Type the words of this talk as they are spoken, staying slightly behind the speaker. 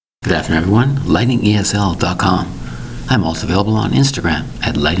Good afternoon, everyone. LightningESL.com. I'm also available on Instagram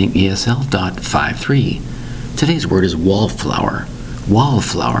at lightningesl.53. Today's word is wallflower.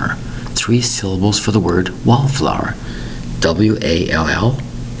 Wallflower. 3 syllables for the word wallflower.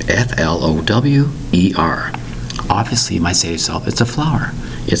 W-A-L-L-F-L-O-W-E-R. Obviously, you might say to yourself, it's a flower.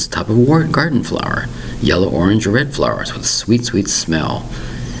 It's a type of garden flower. Yellow, orange, or red flowers with a sweet, sweet smell.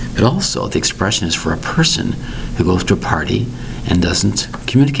 But also, the expression is for a person who goes to a party and doesn't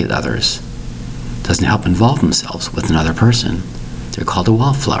communicate with others, doesn't help involve themselves with another person. They're called a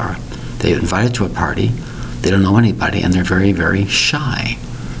wallflower. They're invited to a party, they don't know anybody, and they're very, very shy.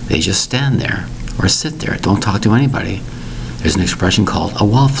 They just stand there or sit there, don't talk to anybody. There's an expression called a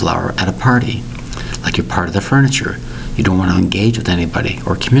wallflower at a party. Like you're part of the furniture. You don't want to engage with anybody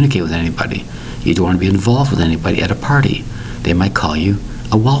or communicate with anybody. You don't want to be involved with anybody at a party. They might call you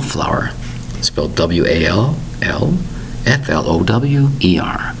a wallflower. Spelled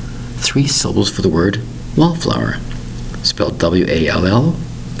W-A-L-L-F-L-O-W-E-R. 3 syllables for the word wallflower. Spelled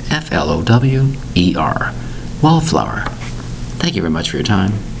W-A-L-L-F-L-O-W-E-R. Wallflower. Thank you very much for your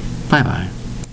time. Bye-bye.